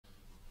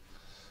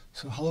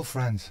So hello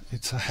friends,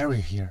 it's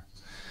Harry here.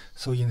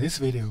 So in this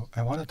video,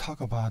 I want to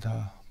talk about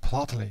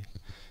Plotly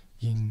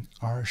in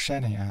our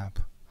Shining app.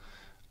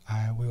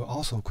 I will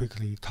also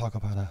quickly talk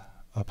about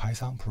a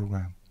Python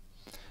program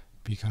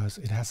because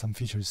it has some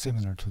features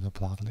similar to the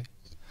Plotly.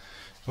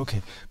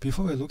 Okay,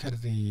 before we look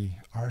at the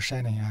R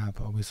Shining app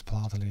with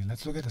Plotly,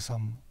 let's look at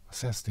some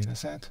SAS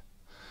dataset.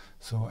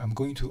 So I'm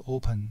going to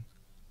open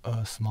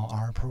a small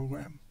R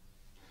program.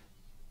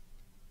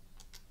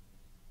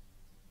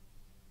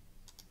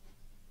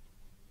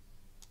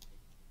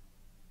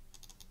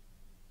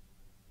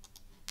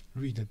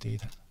 Read the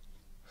data.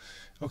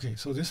 Okay,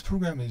 so this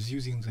program is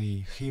using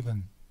the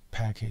Haven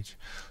package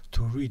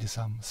to read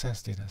some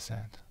SAS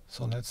dataset.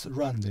 So let's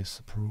run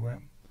this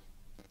program.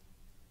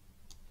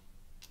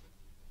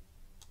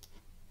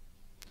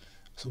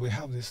 So we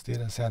have this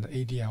dataset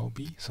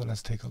ADLB, so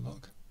let's take a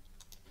look.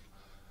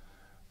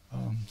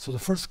 So the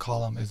first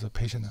column is the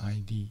patient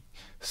ID,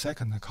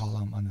 second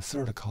column and the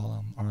third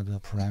column are the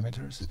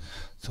parameters.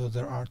 So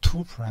there are two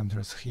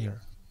parameters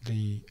here,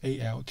 the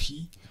ALT,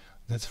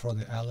 that's for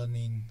the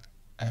alanine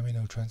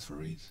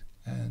aminotransferase,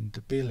 and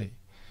the Bailey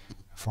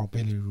for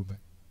bilirubin.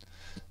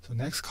 So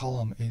next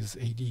column is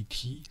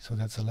ADT, so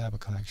that's the lab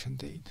collection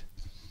date.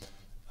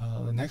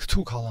 The next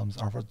two columns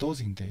are for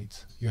dosing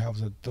dates. You have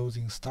the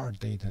dosing start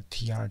date,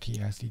 TRT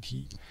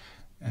SDT,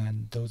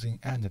 and dosing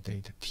end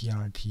date,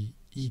 TRT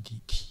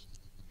EDT.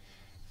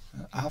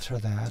 After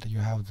that, you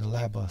have the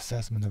lab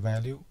assessment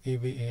value,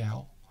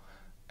 AVAL,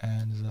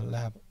 and the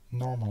lab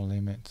normal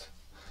limit.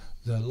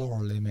 The lower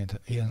limit,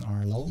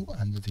 ANR low,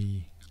 and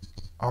the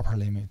upper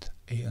limit,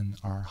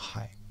 ANR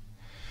high.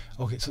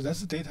 Okay, so that's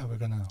the data we're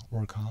going to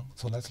work on.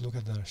 So let's look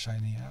at the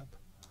Shining app.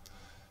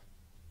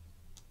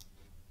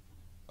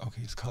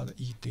 Okay, it's called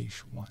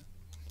eDish1.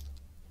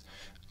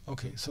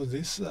 Okay, so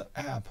this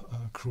app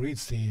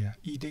creates the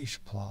eDish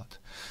plot.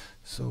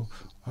 So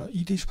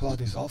eDish plot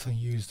is often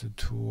used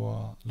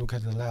to look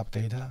at the lab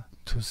data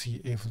to see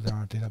if there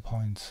are data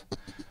points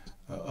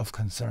of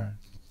concern.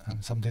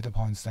 Some data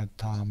points that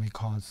may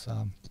cause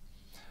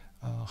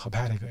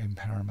hepatic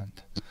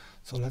impairment.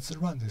 So let's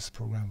run this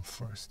program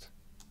first.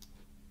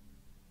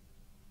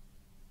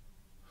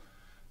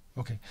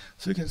 Okay,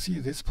 so you can see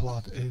this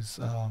plot is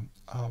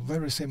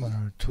very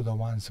similar to the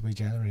ones we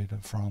generated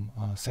from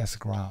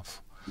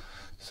SAS-Graph.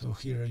 So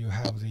here you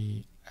have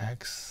the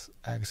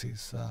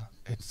x-axis,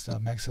 it's the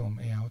maximum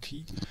ALT.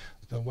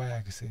 The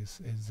y-axis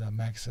is the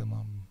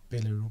maximum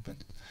bilirubin.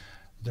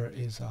 There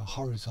is a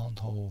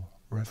horizontal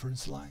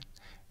reference line.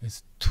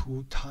 It's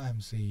 2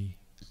 times the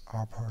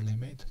upper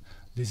limit.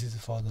 This is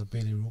for the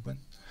bilirubin.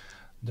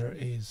 There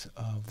is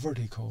a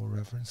vertical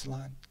reference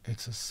line.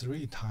 It's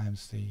 3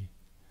 times the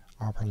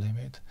upper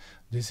limit.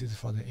 This is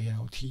for the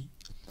ALT.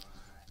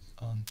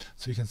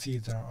 So you can see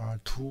there are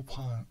two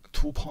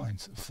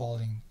points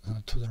falling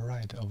to the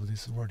right of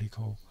this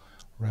vertical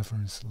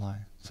reference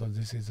line. So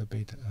this is a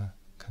bit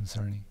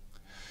concerning.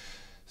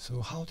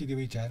 So how did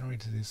we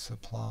generate this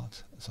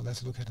plot? So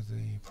let's look at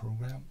the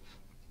program.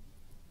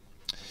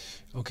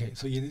 Okay,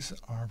 so in this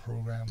R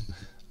program,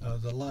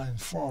 the line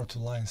 4 to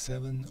line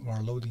 7, we're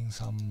loading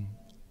some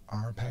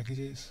R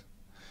packages.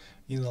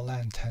 In the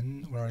line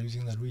 10, we're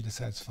using the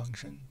readSets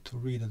function to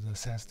read the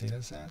SAS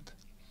dataset.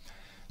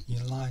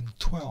 In line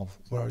 12,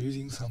 we're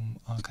using some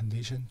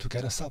condition to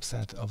get a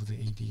subset of the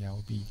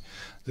ADLB.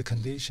 The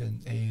condition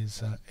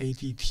is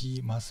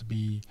ADT must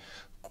be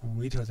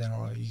greater than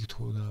or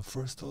equal to the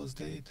first dose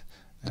date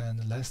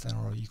and less than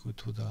or equal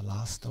to the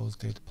last dose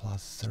date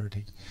plus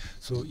 30.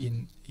 So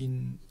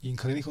in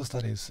clinical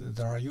studies,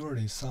 there are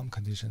usually some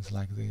conditions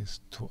like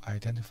this to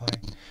identify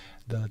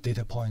the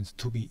data points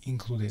to be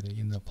included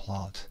in the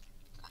plot.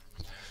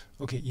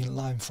 Okay, in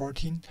line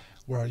 14,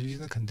 we are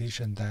using the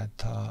condition that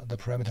the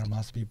parameter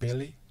must be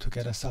Bailey to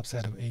get a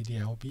subset of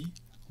ADLB.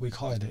 We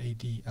call it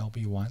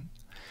ADLB1.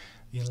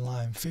 In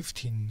line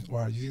 15, we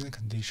are using the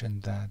condition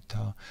that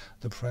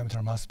the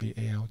parameter must be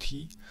ALT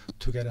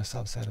to get a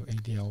subset of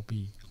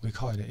ADLB. We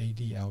call it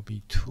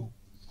ADLB2.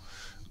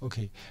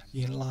 Okay,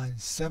 in line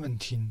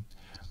 17,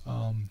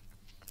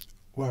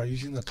 we are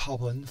using the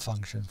top-n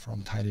function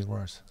from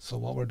tidyverse. So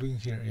what we're doing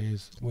here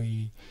is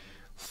we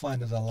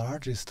find the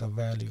largest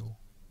value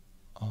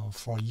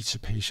for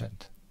each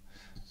patient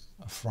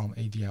from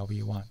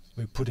ADLB1.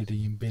 We put it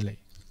in Bailey.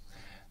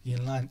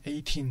 In line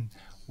 18,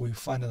 we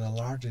find the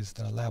largest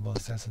lab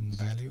assessment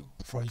value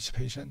for each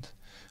patient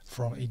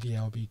from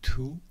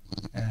ADLB2,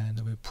 and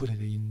we put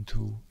it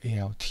into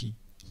ALT.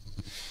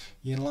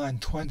 In line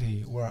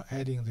 20, we're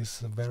adding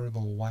this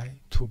variable y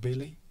to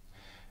Bailey,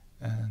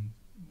 and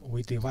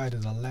we divide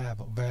the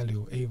lab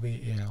value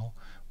AVAL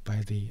by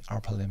the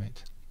upper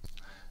limit.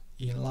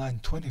 In line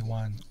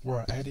 21,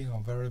 we're adding a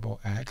variable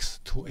x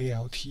to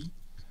ALT,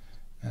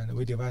 and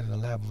we divide the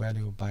lab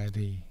value by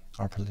the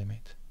upper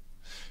limit.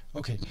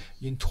 Okay,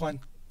 in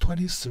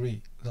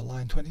 23, the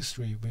line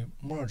 23, we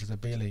merge the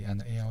Bailey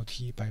and ALT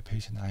by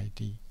patient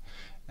ID.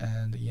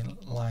 And in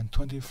line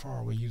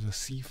 24, we use a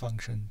C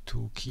function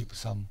to keep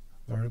some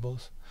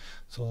variables.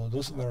 So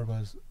those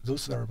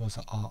variables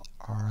are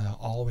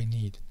all we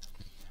need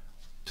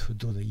to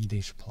do the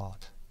e-dish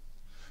plot.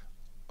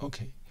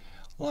 Okay,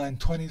 line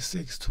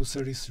 26 to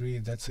 33,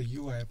 that's the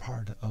UI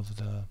part of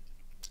the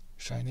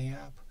Shiny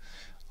app.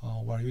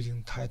 We're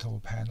using title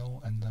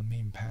panel and the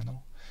main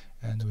panel,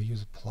 and we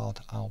use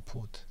plot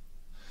output.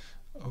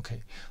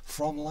 Okay,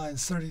 from line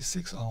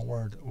 36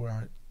 onward, we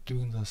are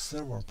doing the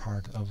server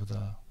part of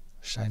the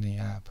Shiny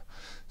app.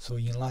 So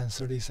in line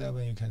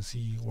 37, you can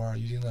see we're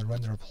using the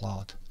render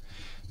plot.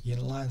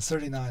 In line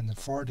 39 and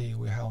 40,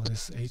 we have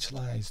this H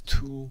line is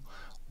 2,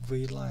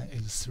 V line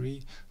is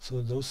 3,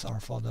 so those are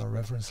for the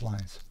reference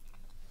lines.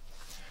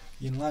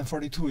 In line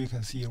 42, you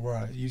can see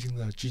we're using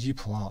the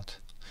ggplot.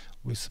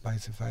 We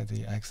specify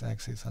the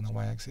x-axis and the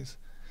y-axis.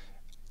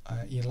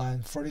 In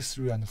line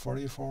 43 and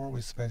 44,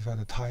 we specify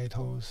the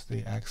titles,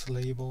 the X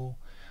label,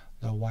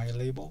 the Y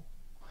label.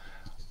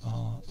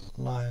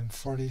 Line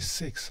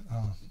 46,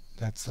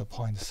 that's the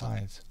point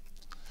size.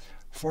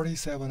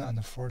 47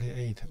 and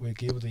 48, we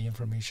give the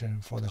information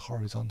for the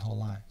horizontal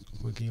line.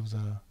 We give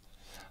the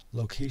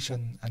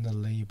location and the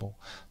label.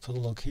 So the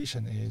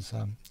location is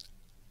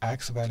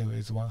X value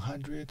is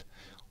 100,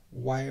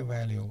 Y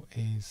value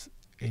is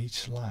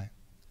H line,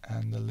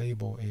 and the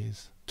label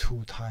is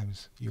 2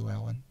 times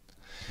ULN.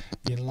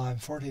 In line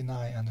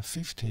 49 and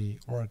 50,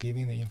 we're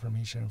giving the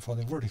information for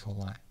the vertical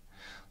line.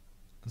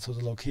 So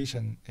the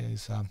location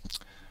is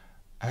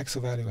X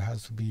value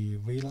has to be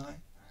V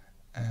line,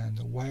 and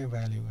Y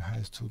value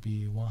has to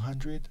be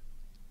 100,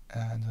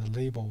 and the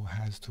label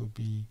has to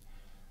be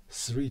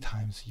 3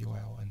 times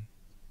ULN.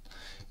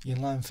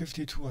 In line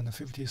 52 and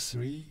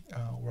 53,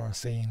 we're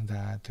saying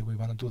that we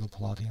want to do the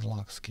plot in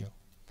log scale.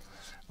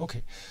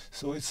 Okay,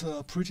 so it's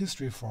pretty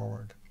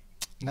straightforward.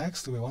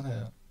 Next, we want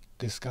to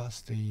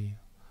discuss the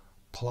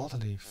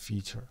Plotly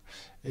feature.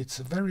 It's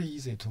very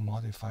easy to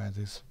modify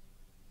this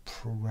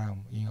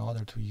program in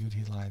order to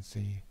utilize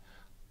the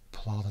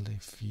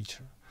Plotly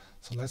feature.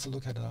 So let's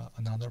look at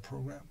another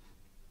program.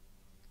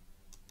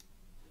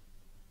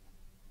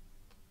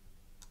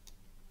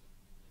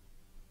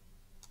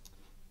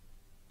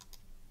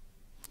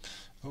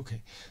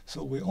 Okay,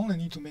 so we only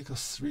need to make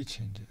 3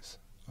 changes.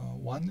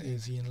 One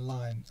is in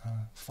line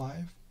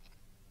 5.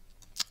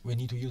 We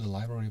need to use the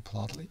library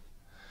Plotly.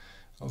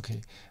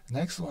 Okay,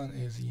 next one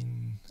is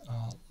in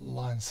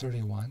line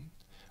 31.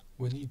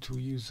 We need to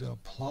use a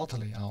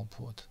Plotly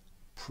output.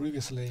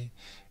 Previously,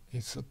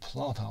 it's a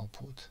plot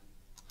output.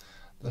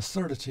 The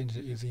third change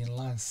is in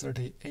line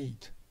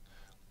 38.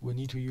 We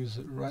need to use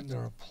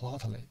render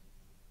Plotly.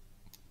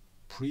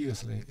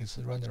 Previously, it's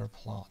render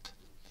plot.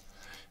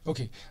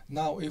 Okay,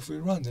 now if we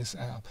run this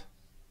app,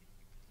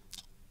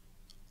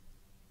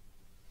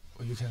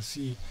 you can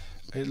see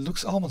it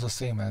looks almost the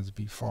same as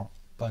before.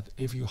 But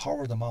if you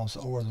hover the mouse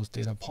over those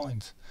data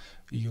points,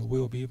 you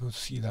will be able to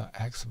see the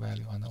X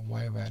value and the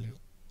Y value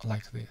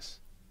like this.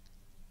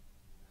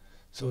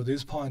 So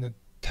this point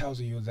tells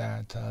you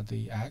that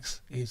the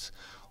X is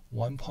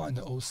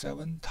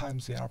 1.07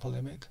 times the upper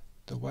limit.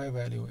 The Y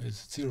value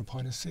is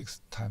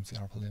 0.6 times the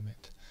upper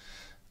limit.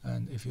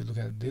 And if you look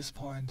at this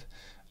point,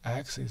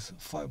 X is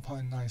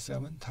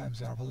 5.97 times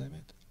the upper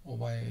limit, or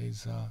Y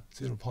is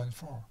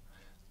 0.4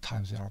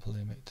 times the upper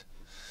limit.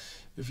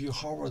 If you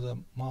hover the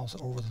mouse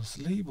over those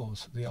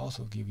labels, they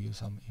also give you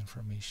some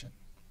information.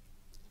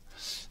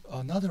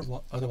 Another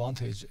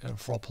advantage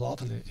for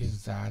Plotly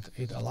is that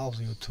it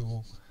allows you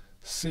to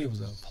save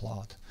the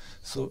plot.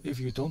 So if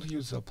you don't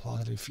use the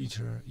Plotly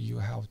feature, you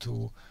have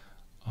to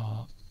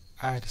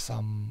add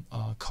some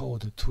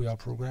code to your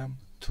program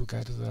to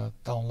get the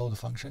download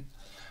function.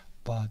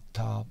 But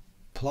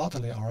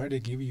Plotly already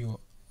give you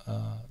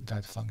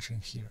that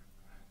function here.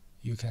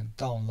 You can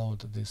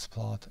download this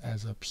plot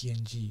as a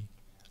PNG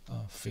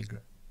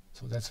figure.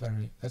 So that's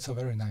a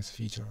very nice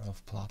feature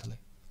of Plotly.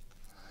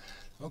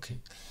 Okay,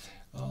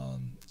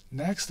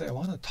 next I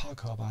want to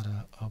talk about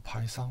a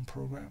Python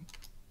program.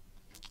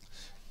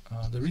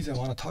 The reason I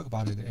want to talk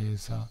about it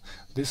is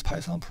this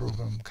Python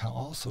program can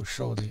also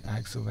show the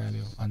X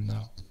value and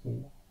the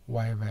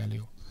Y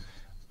value.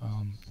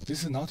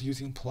 This is not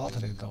using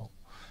Plotly though.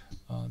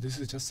 This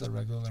is just a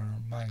regular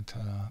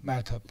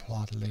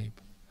matplotlib.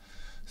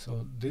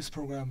 So this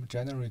program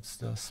generates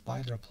the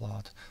spider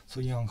plot. So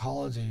in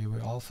oncology, we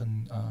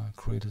often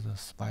create the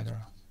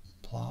spider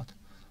plot.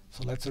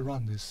 So let's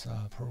run this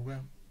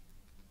program.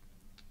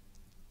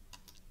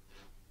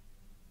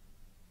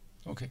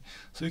 Okay,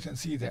 so you can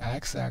see the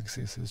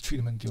x-axis is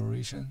treatment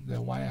duration,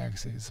 the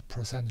y-axis is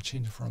percent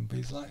change from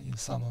baseline in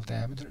sum of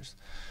diameters.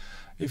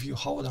 If you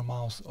hover the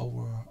mouse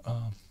over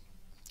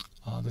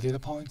the data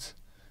points,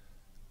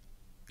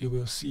 you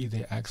will see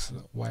the x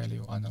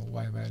value and the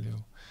y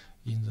value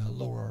in the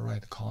lower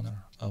right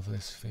corner of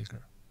this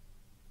figure.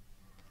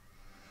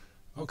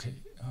 Okay,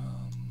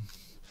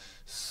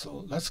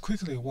 so let's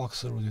quickly walk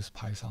through this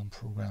Python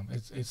program.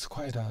 It's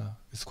quite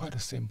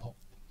simple.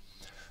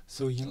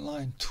 So in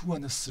line 2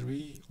 and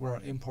 3, we're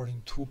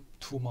importing two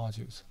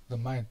modules, the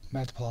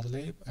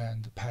matplotlib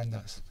and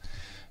pandas.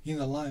 In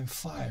the line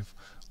 5,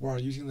 we're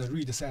using the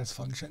read sets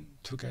function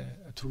to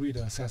read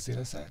a sets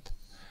dataset.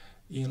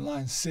 In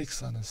line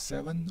 6 and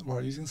 7,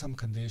 we're using some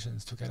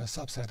conditions to get a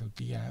subset of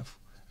df.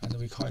 and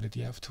we call it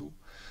df2.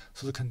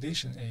 So the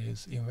condition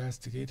is the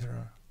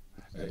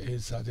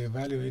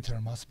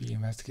evaluator must be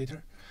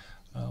investigator.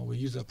 We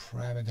use the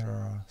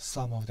parameter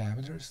sum of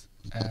diameters,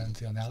 and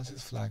the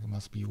analysis flag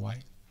must be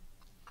y.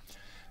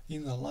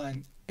 In the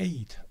line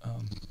 8,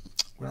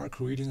 we are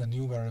creating a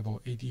new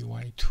variable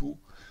ADY2.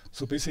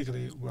 So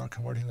basically, we are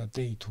converting the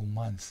day to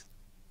month.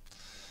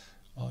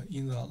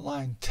 In the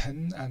line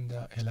 10 and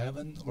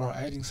 11, we are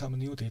adding some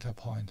new data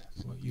point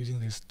using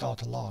this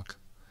 .log.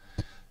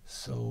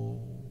 So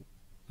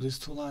these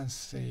two lines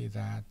say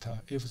that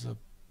if the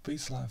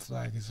baseline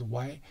flag is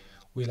y,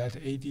 we let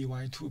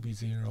ADY2 be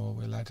 0,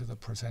 we let the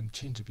percent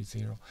change be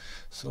 0.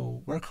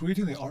 So we're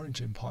creating the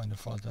origin point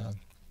for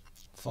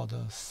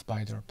the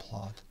spider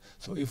plot.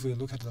 So if we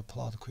look at the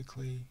plot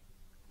quickly,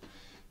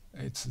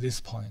 it's this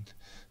point.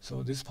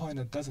 So this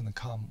point doesn't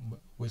come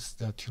with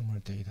the tumor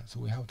data, so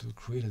we have to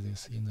create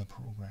this in the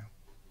program.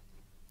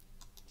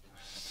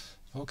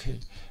 Okay,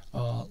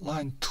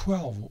 line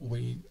 12,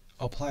 we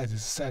apply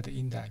this set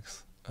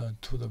index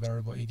to the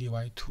variable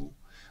ADY2.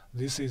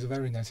 This is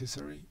very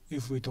necessary.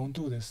 If we don't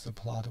do this, the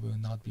plot will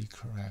not be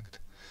correct.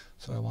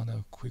 So I want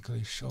to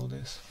quickly show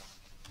this.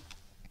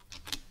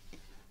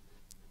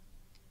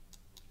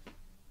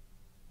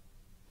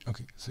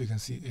 Okay, so you can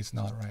see it's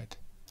not right.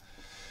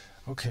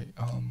 Okay,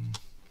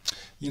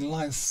 in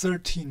line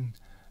 13,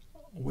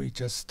 we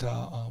just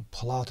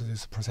plot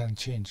this percent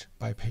change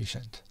by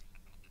patient.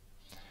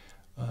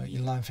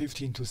 In line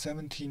 15 to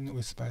 17,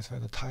 we specify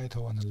the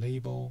title and the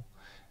label,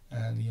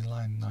 and in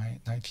line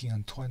 19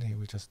 and 20,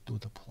 we just do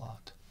the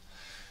plot.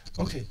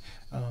 Okay,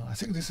 I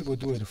think this will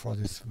do it for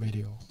this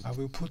video. I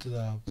will put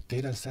the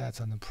data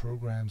sets and the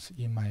programs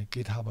in my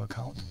GitHub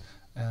account,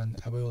 and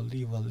I will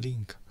leave a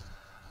link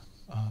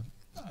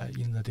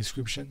in the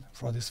description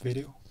for this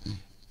video.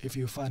 If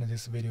you find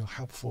this video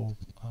helpful,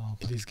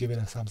 please give it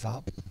a thumbs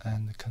up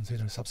and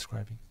consider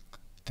subscribing.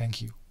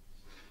 Thank you.